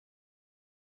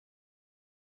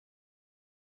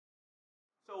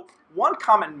So one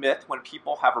common myth when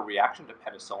people have a reaction to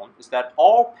penicillin is that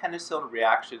all penicillin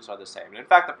reactions are the same. And in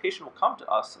fact, the patient will come to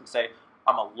us and say,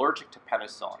 I'm allergic to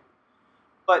penicillin.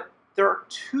 But there are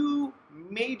two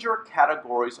major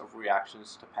categories of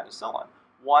reactions to penicillin.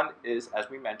 One is, as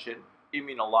we mentioned,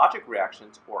 immunologic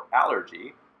reactions or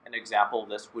allergy. An example of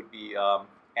this would be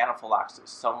anaphylaxis.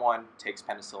 Someone takes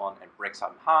penicillin and breaks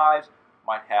out in hives,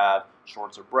 might have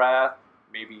shortness of breath,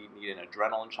 maybe need an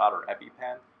adrenaline shot or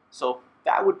EpiPen. So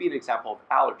that would be an example of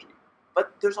allergy.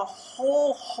 But there's a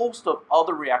whole host of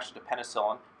other reactions to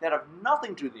penicillin that have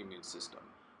nothing to do with the immune system.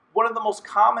 One of the most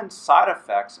common side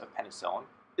effects of penicillin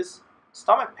is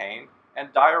stomach pain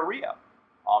and diarrhea.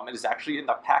 It is actually in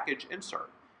the package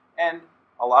insert. And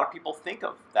a lot of people think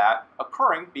of that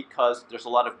occurring because there's a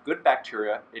lot of good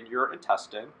bacteria in your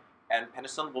intestine, and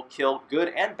penicillin will kill good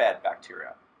and bad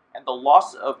bacteria. And the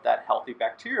loss of that healthy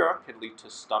bacteria can lead to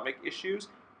stomach issues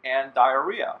and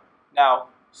diarrhea. Now,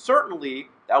 certainly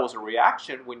that was a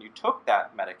reaction when you took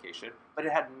that medication, but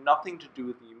it had nothing to do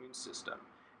with the immune system.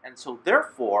 And so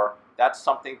therefore, that's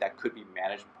something that could be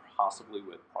managed possibly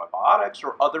with probiotics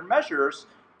or other measures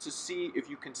to see if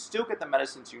you can still get the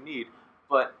medicines you need,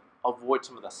 but avoid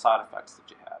some of the side effects that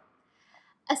you have.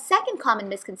 A second common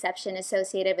misconception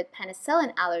associated with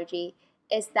penicillin allergy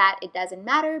is that it doesn't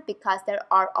matter because there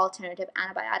are alternative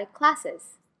antibiotic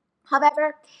classes.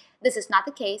 However, this is not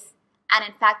the case, and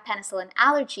in fact, penicillin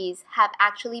allergies have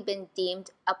actually been deemed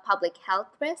a public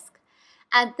health risk,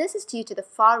 and this is due to the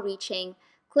far-reaching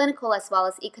clinical as well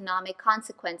as economic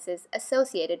consequences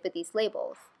associated with these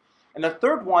labels. And the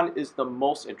third one is the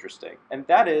most interesting, and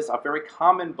that is a very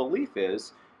common belief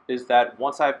is that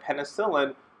once I have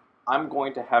penicillin, I'm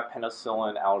going to have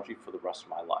penicillin allergy for the rest of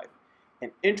my life.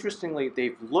 And interestingly,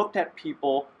 they've looked at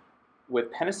people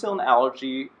with penicillin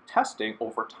allergy testing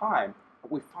over time.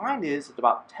 What we find is that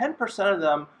about 10% of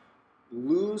them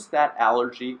lose that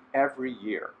allergy every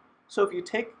year. So if you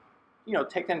take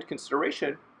that into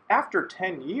consideration, after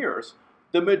 10 years,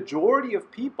 the majority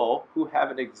of people who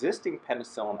have an existing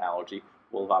penicillin allergy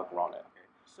will have outgrown it.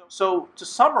 So to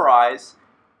summarize,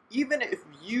 even if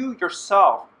you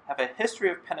yourself have a history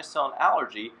of penicillin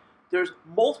allergy, there's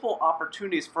multiple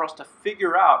opportunities for us to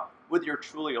figure out whether you're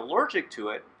truly allergic to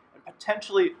it and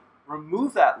potentially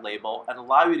remove that label and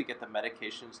allow you to get the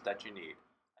medications that you need.